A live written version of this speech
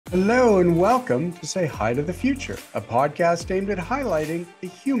Hello and welcome to Say Hi to the Future, a podcast aimed at highlighting the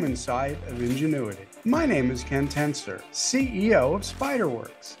human side of ingenuity. My name is Ken Tenser, CEO of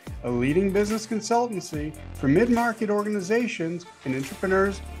SpyderWorks, a leading business consultancy for mid-market organizations and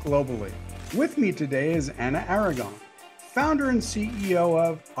entrepreneurs globally. With me today is Ana Aragon, founder and CEO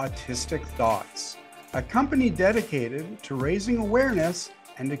of Autistic Thoughts, a company dedicated to raising awareness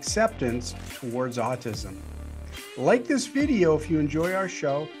and acceptance towards autism. Like this video if you enjoy our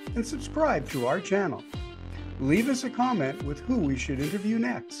show and subscribe to our channel. Leave us a comment with who we should interview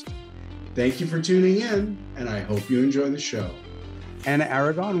next. Thank you for tuning in, and I hope you enjoy the show. Ana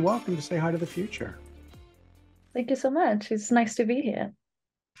Aragon, welcome to Say Hi to the Future. Thank you so much. It's nice to be here.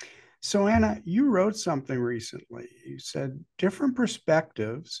 So Ana, you wrote something recently. You said different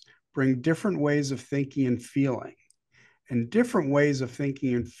perspectives bring different ways of thinking and feeling, and different ways of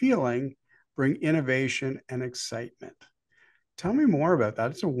thinking and feeling bring innovation and excitement. Tell me more about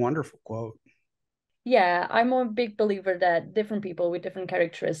that. It's a wonderful quote. Yeah, I'm a big believer that different people with different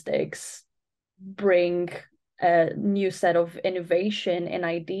characteristics bring a new set of innovation and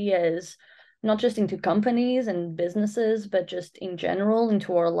ideas, not just into companies and businesses, but just in general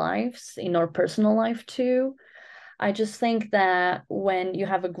into our lives, in our personal life too. I just think that when you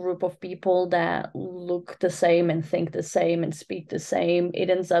have a group of people that look the same and think the same and speak the same, it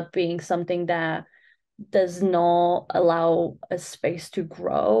ends up being something that does not allow a space to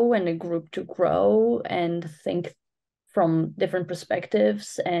grow and a group to grow and think from different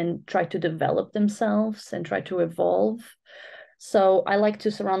perspectives and try to develop themselves and try to evolve. So I like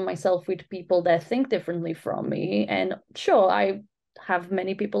to surround myself with people that think differently from me. And sure, I have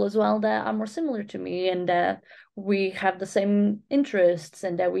many people as well that are more similar to me and that we have the same interests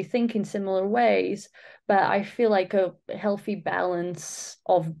and that we think in similar ways. But I feel like a healthy balance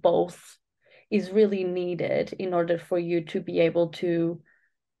of both is really needed in order for you to be able to,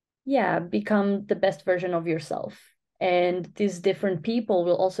 yeah, become the best version of yourself. And these different people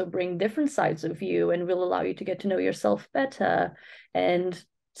will also bring different sides of you and will allow you to get to know yourself better and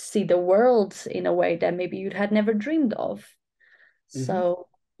see the world in a way that maybe you'd had never dreamed of. Mm-hmm. So,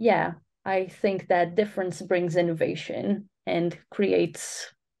 yeah, I think that difference brings innovation and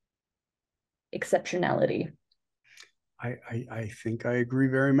creates exceptionality. I think I agree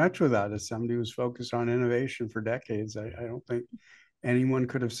very much with that. As somebody who's focused on innovation for decades, I don't think anyone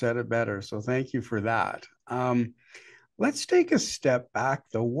could have said it better. So thank you for that. Let's take a step back,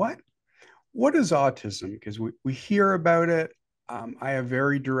 though. What is autism? Because we hear about it. I have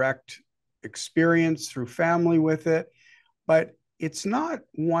very direct experience through family with it, but it's not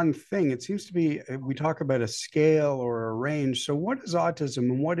one thing. It seems to be, we talk about a scale or a range. So, what is autism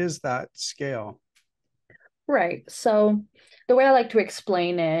and what is that scale? Right. So the way I like to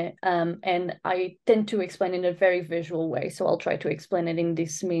explain it, and I tend to explain it in a very visual way, so I'll try to explain it in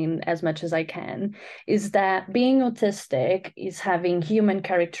this mean as much as I can, is that being autistic is having human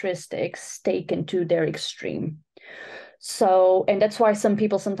characteristics taken to their extreme. So, and that's why some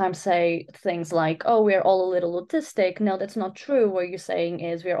people sometimes say things like, oh, we're all a little autistic. No, that's not true. What you're saying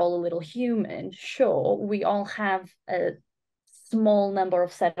is we're all a little human. Sure, we all have a small number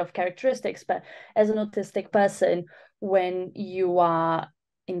of set of characteristics, but as an autistic person, when you are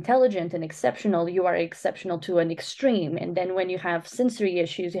intelligent and exceptional, you are exceptional to an extreme. And then when you have sensory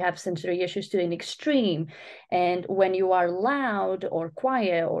issues, you have sensory issues to an extreme. And when you are loud or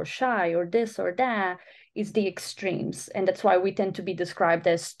quiet or shy or this or that, it's the extremes. And that's why we tend to be described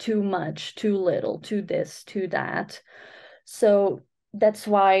as too much, too little, too this, too that. So that's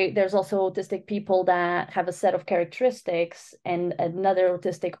why there's also autistic people that have a set of characteristics and another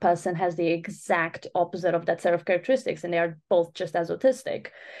autistic person has the exact opposite of that set of characteristics and they are both just as autistic.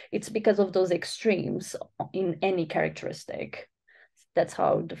 It's because of those extremes in any characteristic. That's how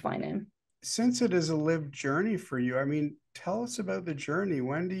I would define it. Since it is a lived journey for you, I mean, tell us about the journey.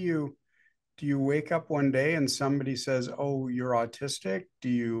 When do you wake up one day and somebody says, "Oh, you're autistic"? Do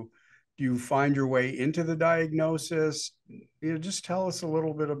you find your way into the diagnosis? Just tell us a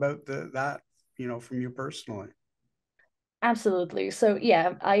little bit about that, from you personally. Absolutely. So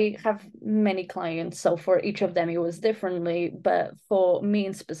yeah, I have many clients. So for each of them, it was differently. But for me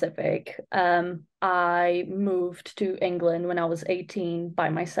in specific, I moved to England when I was 18 by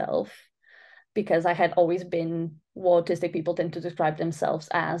myself because I had always been what autistic people tend to describe themselves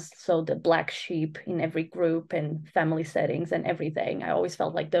as. So the black sheep in every group and family settings and everything. I always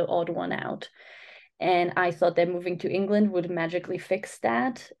felt like the odd one out. And I thought that moving to England would magically fix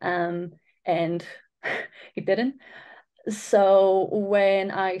that. And it didn't. So when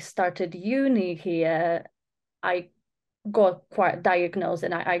I started uni here, I got quite diagnosed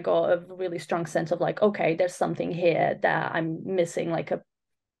and I got a really strong sense of like, okay, there's something here that I'm missing, like a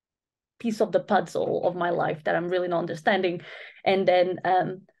piece of the puzzle of my life that I'm really not understanding. And then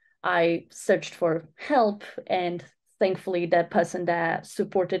I searched for help, and thankfully the person that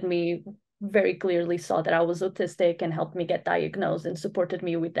supported me very clearly saw that I was autistic and helped me get diagnosed and supported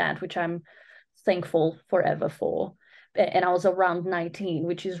me with that, which I'm thankful forever for. And I was around 19,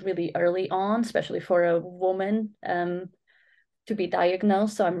 which is really early on, especially for a woman to be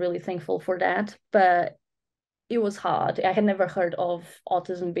diagnosed. So I'm really thankful for that. But it was hard. I had never heard of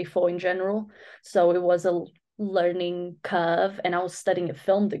autism before in general. So it was a learning curve. And I was studying a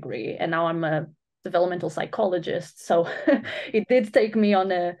film degree, and now I'm a developmental psychologist. So it did take me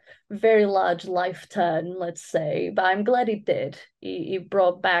on a very large life turn, let's say, but I'm glad it did. It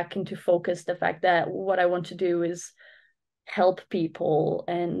brought back into focus the fact that what I want to do is help people,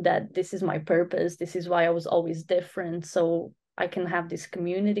 and that this is my purpose. This is why I was always different. So I can have this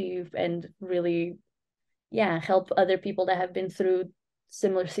community and really, yeah, help other people that have been through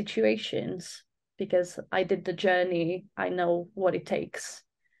similar situations, because I did the journey. I know what it takes.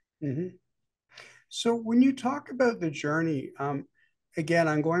 Mm-hmm. So when you talk about the journey, again,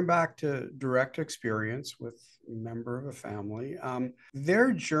 I'm going back to direct experience with a member of a family.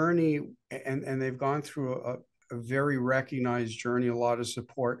 Their journey, and they've gone through a very recognized journey, a lot of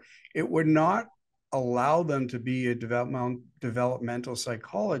support. It would not allow them to be a developmental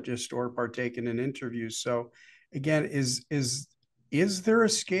psychologist or partake in an interview. So again, is there a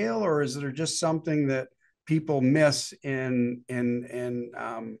scale, or is there just something that people miss in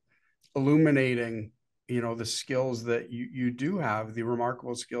illuminating, the skills that you do have, the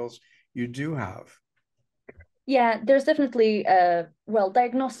remarkable skills you do have? Yeah, there's definitely well,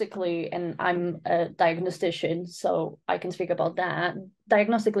 diagnostically, and I'm a diagnostician, so I can speak about that.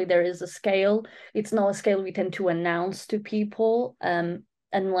 Diagnostically, there is a scale. It's not a scale we tend to announce to people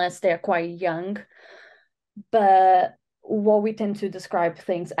unless they're quite young. But what we tend to describe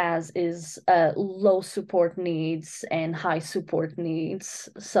things as is low support needs and high support needs.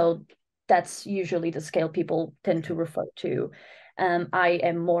 So that's usually the scale people tend to refer to. I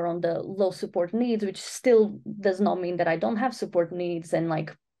am more on the low support needs, which still does not mean that I don't have support needs. And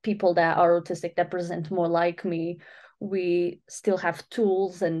like people that are autistic that present more like me, we still have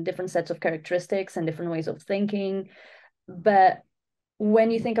tools and different sets of characteristics and different ways of thinking. But when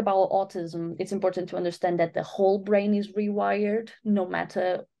you think about autism, it's important to understand that the whole brain is rewired, no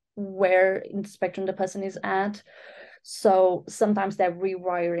matter where in the spectrum the person is at. So sometimes that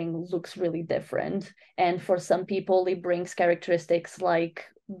rewiring looks really different. And for some people, it brings characteristics like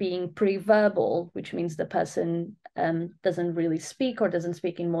being pre-verbal, which means the person doesn't really speak or doesn't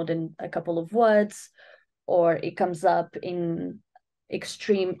speak in more than a couple of words, or it comes up in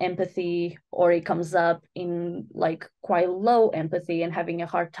extreme empathy, or it comes up in like quite low empathy and having a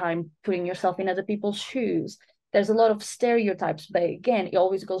hard time putting yourself in other people's shoes. There's a lot of stereotypes, but again, it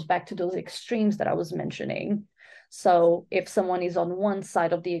always goes back to those extremes that I was mentioning. So if someone is on one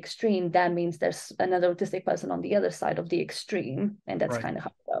side of the extreme, that means there's another autistic person on the other side of the extreme. And that's Right. kind of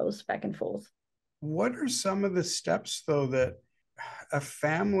how it goes back and forth. What are some of the steps, though, that a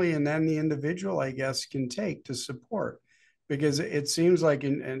family and then the individual, I guess, can take to support? Because it seems like,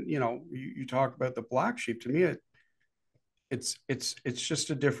 and you talk about the black sheep. To me, it's just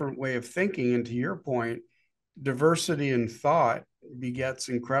a different way of thinking. And to your point, diversity in thought begets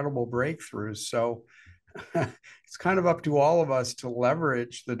incredible breakthroughs. So it's kind of up to all of us to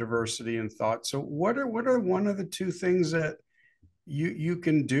leverage the diversity in thought. So what are one of the two things that you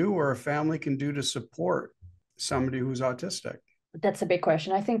can do, or a family can do, to support somebody who's autistic? That's a big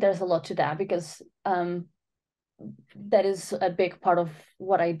question. I think there's a lot to that, because that is a big part of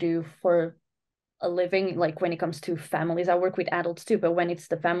what I do for a living. Like when it comes to families, I work with adults too, but when it's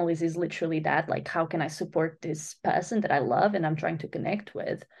the families, is literally that, like, how can I support this person that I love and I'm trying to connect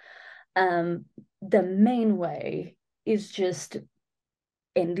with? The main way is just,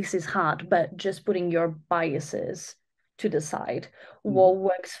 and this is hard, but just putting your biases to the side. What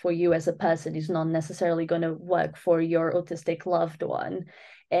works for you as a person is not necessarily going to work for your autistic loved one.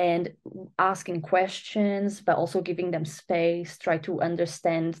 And asking questions, but also giving them space, try to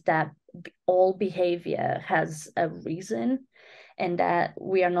understand that all behavior has a reason, and that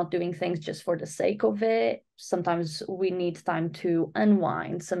we are not doing things just for the sake of it. Sometimes we need time to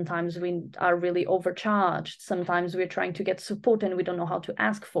unwind. Sometimes we are really overcharged. Sometimes we're trying to get support and we don't know how to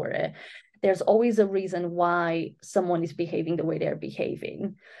ask for it. There's always a reason why someone is behaving the way they're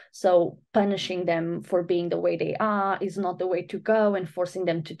behaving. So punishing them for being the way they are is not the way to go, and forcing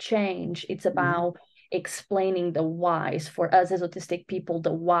them to change. It's about explaining the whys. For us as autistic people,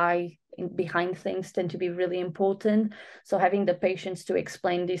 the why behind things tend to be really important. So having the patience to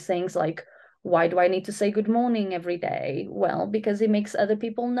explain these things, like, Why do I need to say good morning every day? Well, because it makes other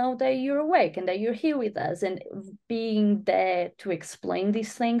people know that you're awake and that you're here with us. And being there to explain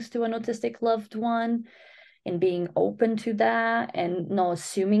these things to an autistic loved one and being open to that and not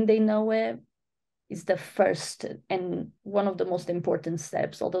assuming they know it is the first and one of the most important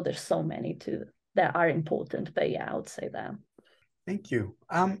steps, although there's so many too that are important. But yeah, I would say that. Thank you.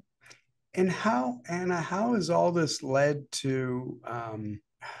 And how, Anna, how has all this led to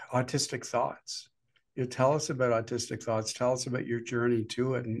Autistic Thoughts? You tell us about Autistic Thoughts. Tell us about your journey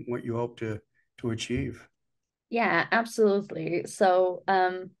to it and what you hope to achieve. Yeah, absolutely. So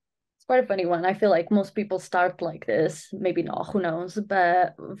it's quite a funny one. I feel like most people start like this, maybe not, who knows.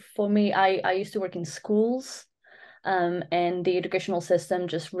 But for me, I used to work in schools, and the educational system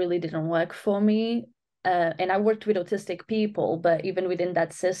just really didn't work for me. And I worked with autistic people, but even within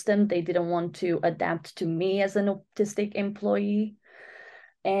that system, they didn't want to adapt to me as an autistic employee.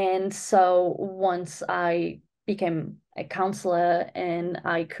 And so once I became a counselor and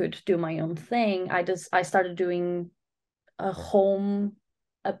I could do my own thing, I started doing home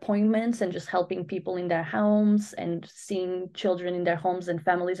appointments and just helping people in their homes and seeing children in their homes and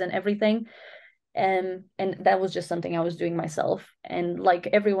families and everything. And that was just something I was doing myself. And like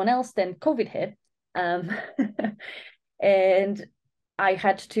everyone else, then COVID hit. Um, and I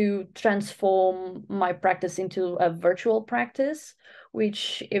had to transform my practice into a virtual practice,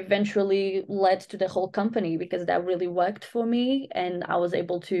 which eventually led to the whole company because that really worked for me. And I was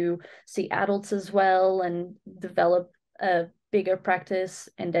able to see adults as well and develop a bigger practice.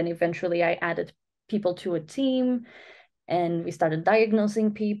 And then eventually I added people to a team and we started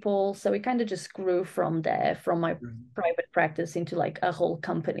diagnosing people. So it kind of just grew from there, from my private practice into like a whole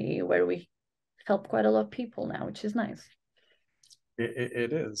company where we help quite a lot of people now, which is nice.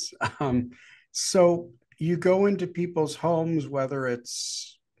 It is. So you go into people's homes, whether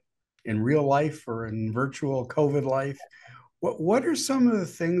it's in real life or in virtual COVID life. What are some of the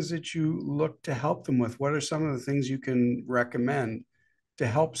things that you look to help them with? What are some of the things you can recommend to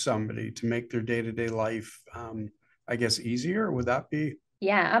help somebody to make their day-to-day life, I guess, easier? Would that be?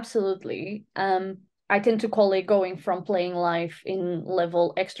 Yeah, absolutely. I tend to call it going from playing life in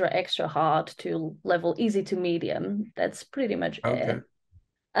level extra hard to level easy to medium. That's pretty much Okay. it.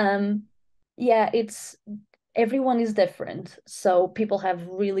 Um, yeah, it's everyone is different. So people have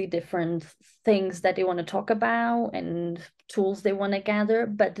really different things that they want to talk about and tools they want to gather,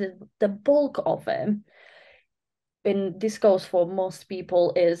 but the bulk of it, and this goes for most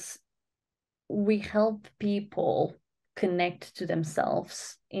people, is we help people connect to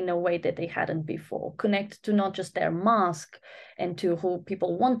themselves in a way that they hadn't before. Connect to not just their mask and to who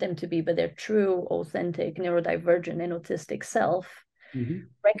people want them to be, but their true, authentic, neurodivergent, and autistic self. Mm-hmm.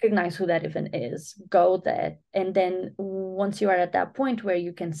 Recognize who that even is, go there. And then once you are at that point where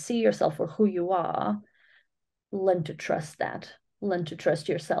you can see yourself for who you are, learn to trust that. Learn to trust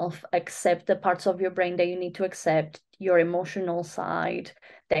yourself, accept the parts of your brain that you need to accept, your emotional side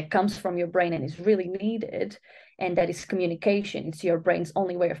that comes from your brain and is really needed. And that is communication. It's your brain's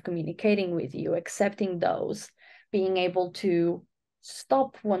only way of communicating with you, accepting those, being able to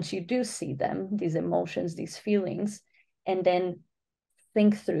stop once you do see them, these emotions, these feelings, and then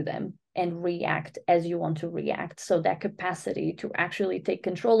think through them and react as you want to react. So that capacity to actually take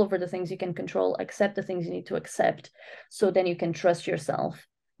control over the things you can control, accept the things you need to accept, so then you can trust yourself,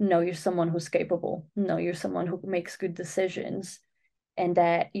 know you're someone who's capable, know you're someone who makes good decisions, and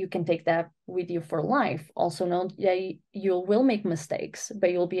that you can take that with you for life. Also know that you will make mistakes,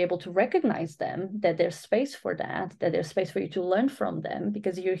 but you'll be able to recognize them, that there's space for that there's space for you to learn from them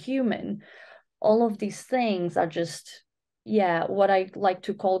because you're human. All of these things are just, yeah, what I like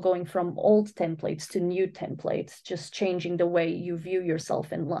to call going from old templates to new templates, just changing the way you view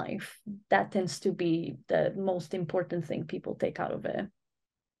yourself in life. That tends to be the most important thing people take out of it.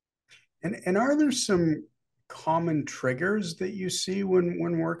 And are there some common triggers that you see when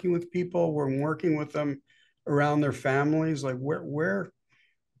working with people, when working with them around their families? Like where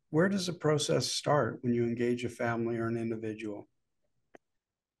does the process start when you engage a family or an individual?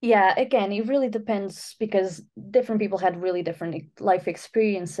 Yeah, again, it really depends because different people had really different life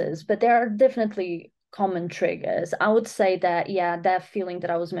experiences, but there are definitely common triggers. I would say that, yeah, that feeling that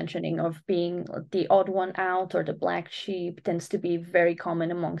I was mentioning of being the odd one out or the black sheep tends to be very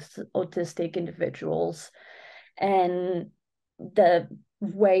common amongst autistic individuals. And the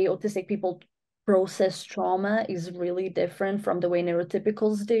way autistic people process trauma is really different from the way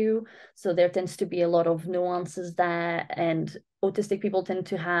neurotypicals do. So there tends to be a lot of nuances there, and autistic people tend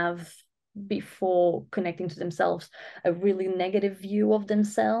to have, before connecting to themselves, a really negative view of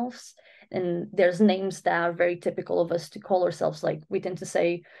themselves. And there's names that are very typical of us to call ourselves. Like we tend to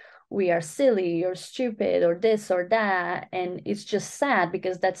say, we are silly or stupid or this or that. And it's just sad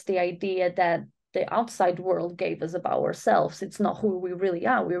because that's the idea that the outside world gave us about ourselves. It's not who we really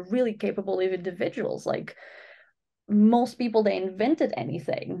are. We're really capable of individuals. Like most people that invented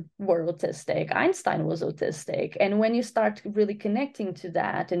anything were autistic. Einstein was autistic. And when you start really connecting to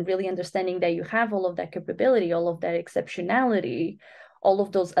that and really understanding that you have all of that capability, all of that exceptionality, all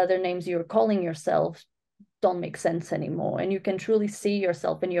of those other names you're calling yourself don't make sense anymore. And you can truly see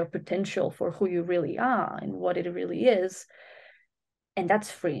yourself and your potential for who you really are and what it really is. And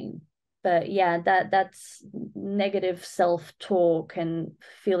that's freeing. But yeah, that's negative self-talk and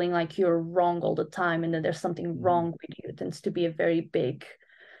feeling like you're wrong all the time and that there's something wrong with you tends to be a very big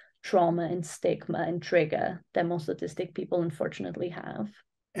trauma and stigma and trigger that most autistic people unfortunately have.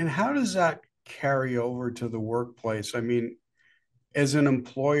 And how does that carry over to the workplace? I mean, as an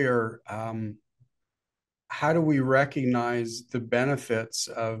employer, how do we recognize the benefits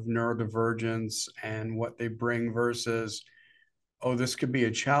of neurodivergence and what they bring versus, oh, this could be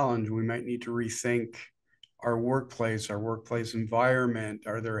a challenge. We might need to rethink our workplace environment.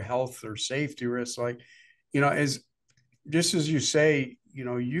 Are there health or safety risks? Like, as just as you say,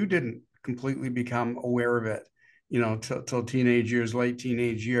 you didn't completely become aware of it, till teenage years, late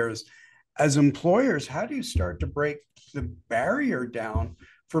teenage years. As employers, how do you start to break the barrier down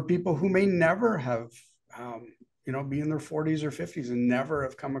for people who may never have, be in their 40s or 50s and never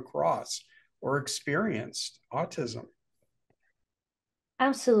have come across or experienced autism?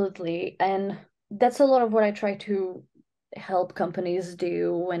 Absolutely. And that's a lot of what I try to help companies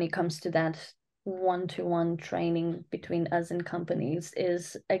do when it comes to that one-to-one training between us and companies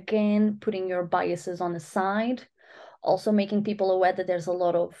is again putting your biases on the side, also making people aware that there's a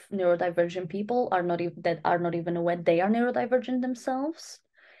lot of neurodivergent people that are not even aware they are neurodivergent themselves.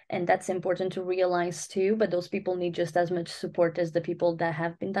 And that's important to realize too, but those people need just as much support as the people that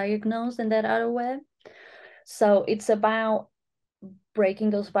have been diagnosed and that are aware. So it's about breaking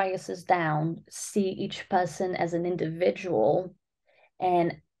those biases down, see each person as an individual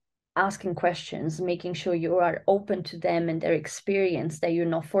and asking questions, making sure you are open to them and their experience, that you're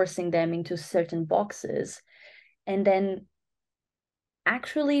not forcing them into certain boxes. And then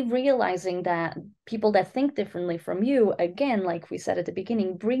actually realizing that people that think differently from you, again, like we said at the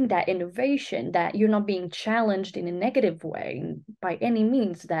beginning, bring that innovation, that you're not being challenged in a negative way by any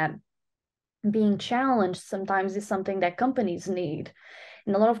means, that being challenged sometimes is something that companies need.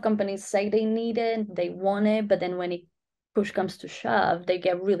 And a lot of companies say they need it, they want it, but then when it push comes to shove, they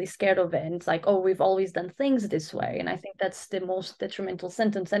get really scared of it. And it's like, oh, we've always done things this way. And I think that's the most detrimental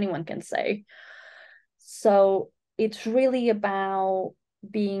sentence anyone can say. So it's really about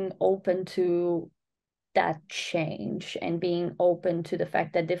being open to that change and being open to the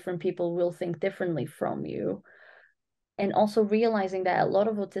fact that different people will think differently from you. And also realizing that a lot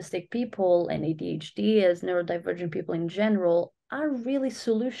of autistic people and ADHD as neurodivergent people in general are really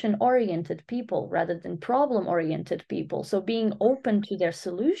solution oriented people rather than problem oriented people. So being open to their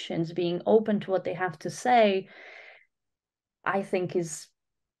solutions, being open to what they have to say, I think is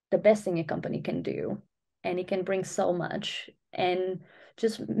the best thing a company can do. And it can bring so much. And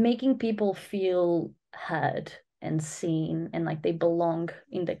just making people feel heard and seen and like they belong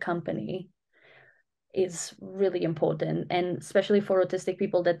in the company is really important. And especially for autistic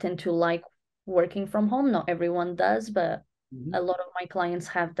people that tend to like working from home. Not everyone does, but a lot of my clients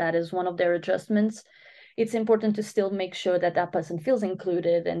have that as one of their adjustments. It's important to still make sure that that person feels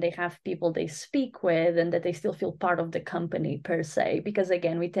included and they have people they speak with and that they still feel part of the company per se. Because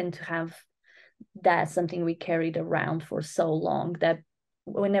again, we tend to have that something we carried around for so long that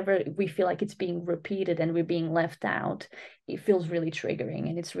whenever we feel like it's being repeated and we're being left out, it feels really triggering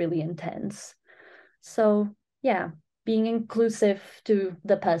and it's really intense. So yeah, being inclusive to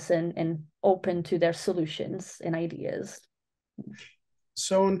the person and open to their solutions and ideas.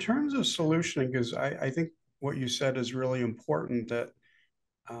 So, in terms of solutioning, because I think what you said is really important that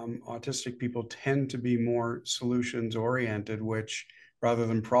autistic people tend to be more solutions oriented, which rather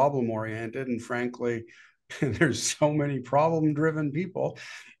than problem oriented. And frankly, there's so many problem driven people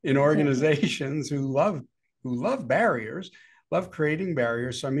in organizations who love barriers, love creating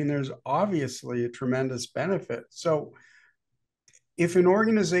barriers. So, I mean, there's obviously a tremendous benefit. So, if an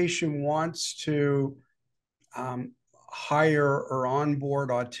organization wants to hire or onboard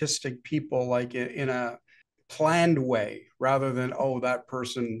autistic people like in a planned way rather than, oh, that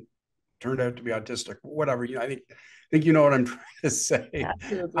person turned out to be autistic, whatever, I think you know what I'm trying to say.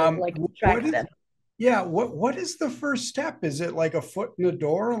 Absolutely, like What track is them. yeah, what is the first step? Is it like a foot in the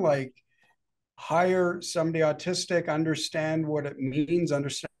door, like hire somebody autistic, understand what it means,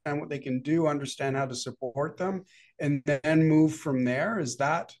 understand what they can do, understand how to support them, and then move from there? Is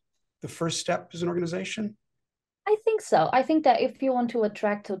that the first step as an organization? I think so. I think that if you want to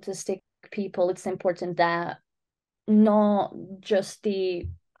attract autistic people, it's important that not just the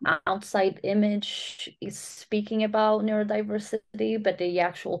outside image is speaking about neurodiversity, but the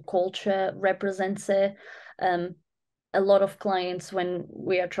actual culture represents it. Um, a lot of clients, when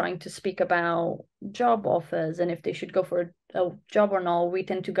we are trying to speak about job offers and if they should go for a job or not, we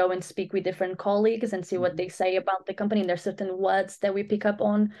tend to go and speak with different colleagues and see what they say about the company. And there's certain words that we pick up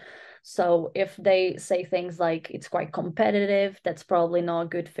on. So if they say things like it's quite competitive, that's probably not a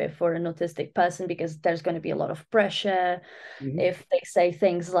good fit for an autistic person because there's going to be a lot of pressure. Mm-hmm. If they say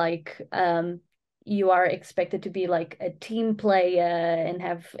things like you are expected to be like a team player and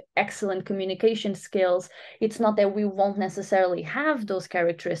have excellent communication skills, it's not that we won't necessarily have those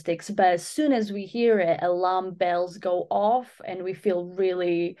characteristics, but as soon as we hear it, alarm bells go off and we feel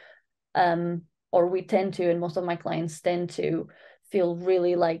really or we tend to, and most of my clients tend to feel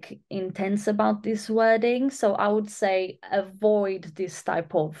really like intense about this wording. So I would say avoid this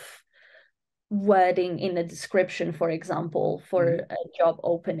type of wording in a description, for example, for a job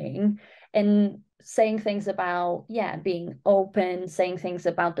opening, and saying things about, yeah, being open, saying things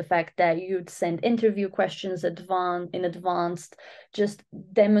about the fact that you'd send interview questions in advance, just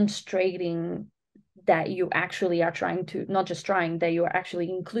demonstrating that you actually are trying to, not just trying, that you are actually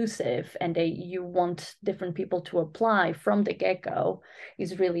inclusive and that you want different people to apply from the get-go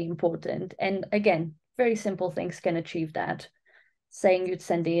is really important. And again, very simple things can achieve that. Saying you'd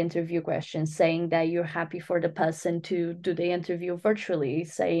send the interview questions, saying that you're happy for the person to do the interview virtually,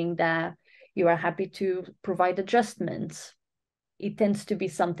 saying that you are happy to provide adjustments. It tends to be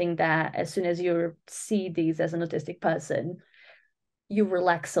something that as soon as you see these as an autistic person, you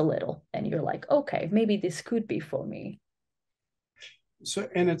relax a little and you're like, okay, maybe this could be for me. So,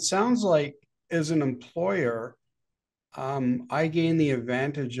 and it sounds like as an employer, I gain the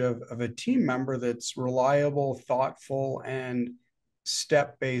advantage of a team member that's reliable, thoughtful, and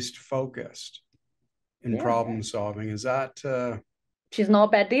step-based focused in Yeah. problem solving. Is that She's not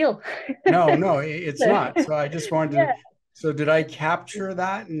a bad deal. no, it's not. So I just wanted to, Yeah. so did I capture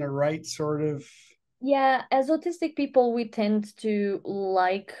that in the right sort of Yeah, as autistic people, we tend to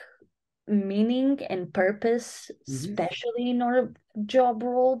like meaning and purpose, Mhm. especially in our job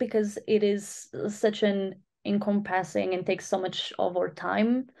role, because it is such an encompassing and takes so much of our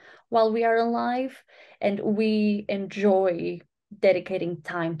time while we are alive. And we enjoy dedicating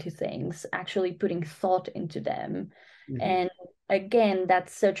time to things, actually putting thought into them. Mhm. And again,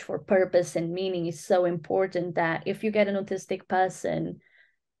 that search for purpose and meaning is so important that if you get an autistic person,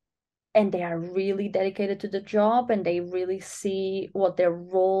 and they are really dedicated to the job and they really see what their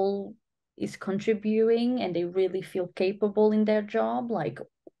role is contributing and they really feel capable in their job, like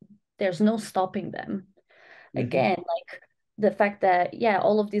there's no stopping them. Mhm. Again, like the fact that, yeah,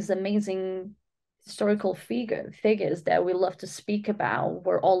 all of these amazing historical figures that we love to speak about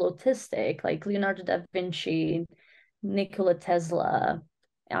were all autistic, like Leonardo da Vinci, Nikola Tesla,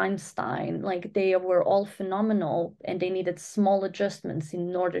 Einstein, like they were all phenomenal and they needed small adjustments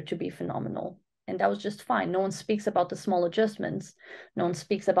in order to be phenomenal. And that was just fine. No one speaks about the small adjustments. No one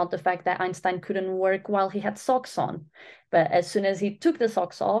speaks about the fact that Einstein couldn't work while he had socks on. But as soon as he took the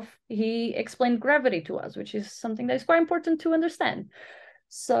socks off, he explained gravity to us, which is something that is quite important to understand.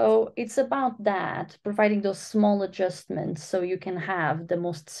 So it's about that, providing those small adjustments so you can have the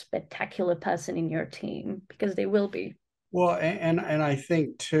most spectacular person in your team, because they will be. Well, and I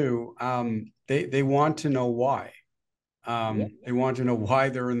think too, they want to know why. Yeah. They want to know why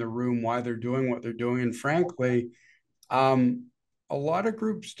they're in the room, why they're doing what they're doing. And frankly, um, a lot of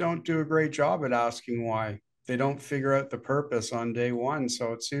groups don't do a great job at asking why. They don't figure out the purpose on day one.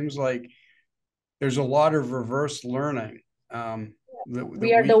 So it seems like there's a lot of reverse learning that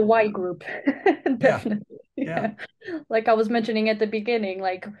We are the we, Y group, yeah, definitely. yeah, Yeah. Like I was mentioning at the beginning,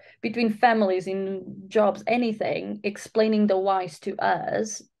 like between families, in jobs, anything, explaining the whys to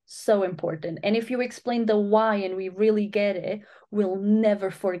us, so important. And if you explain the why and we really get it, we'll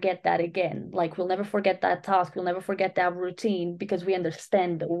never forget that again. Like we'll never forget that task, we'll never forget that routine because we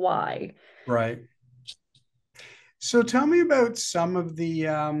understand the why. right. So tell me about some of the,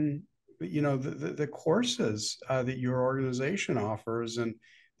 the courses that your organization offers and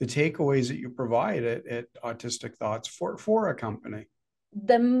the takeaways that you provide at Autistic Thoughts for a company.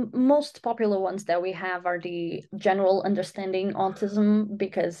 The most popular ones that we have are the general understanding autism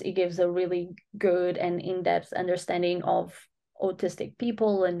because it gives a really good and in-depth understanding of autistic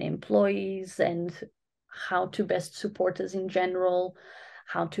people and employees and how to best support us in general,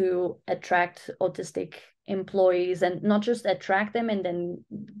 how to attract autistic employees and not just attract them and then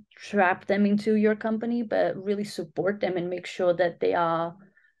trap them into your company, but really support them and make sure that they are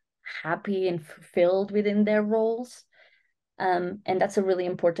happy and fulfilled within their roles. And that's a really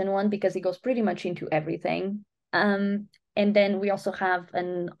important one because it goes pretty much into everything. And then we also have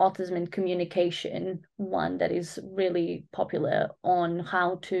an autism and communication one that is really popular on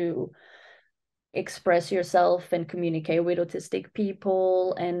how to express yourself and communicate with autistic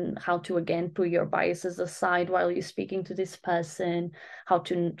people, and how to, again, put your biases aside while you're speaking to this person, how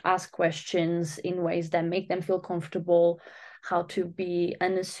to ask questions in ways that make them feel comfortable, how to be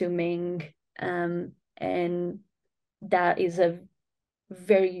unassuming. And that is a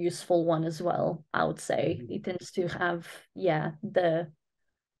very useful one as well, I would say. It tends to have, the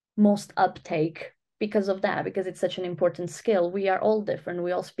most uptake because of that, because it's such an important skill. We are all different.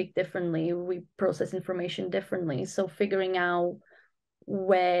 We all speak differently. We process information differently. So figuring out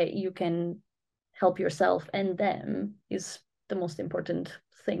where you can help yourself and them is the most important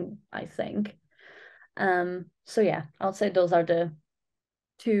thing, I think. So yeah, I'll say those are the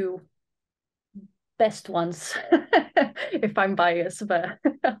two best ones if I'm biased, but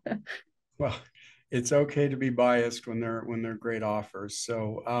Well, it's okay to be biased when they're great offers.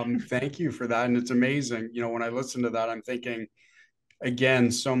 So thank you for that. And it's amazing. You know, when I listen to that, I'm thinking, again,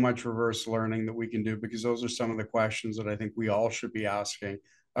 so much reverse learning that we can do, because those are some of the questions that I think we all should be asking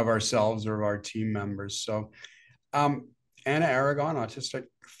of ourselves or of our team members. So Ana Aragon, Autistic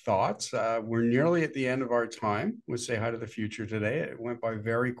Thoughts. We're nearly at the end of our time with Say Hi to the Future today. It went by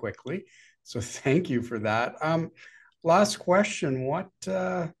very quickly. So thank you for that. Last question. What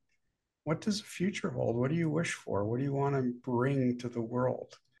does the future hold? What do you wish for? What do you want to bring to the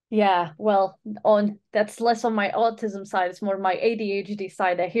world? yeah, well, on that's less on my autism side, it's more my ADHD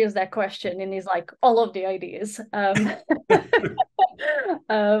side that hears that question and is like all of the ideas. I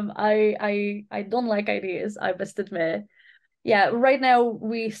don't like ideas, I must admit. Yeah, right now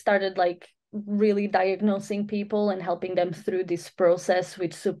we started like really diagnosing people and helping them through this process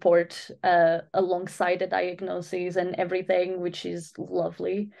with support alongside the diagnoses and everything, which is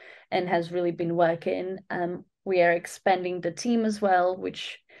lovely and has really been working. We are expanding the team as well,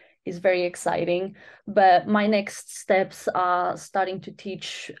 which is very exciting. But my next steps are starting to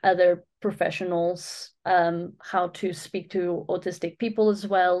teach other professionals how to speak to autistic people as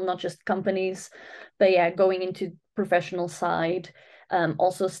well, not just companies, but yeah, going into professional side.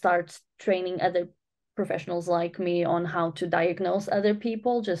 Also start training other professionals like me on how to diagnose other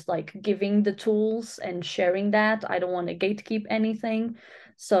people, just like giving the tools and sharing that. I don't want to gatekeep anything.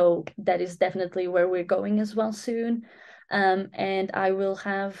 So that is definitely where we're going as well soon. And I will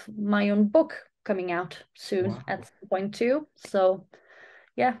have my own book coming out soon Wow. at some point too. So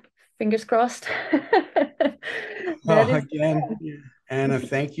yeah, fingers crossed. That Well, is. again, Ana,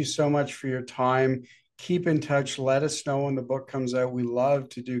 thank you so much for your time. Keep in touch. Let us know when the book comes out. We love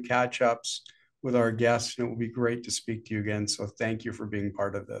to do catch ups with our guests, and it will be great to speak to you again. So thank you for being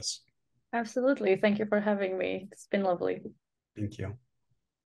part of this. Absolutely. Thank you for having me. It's been lovely. Thank you.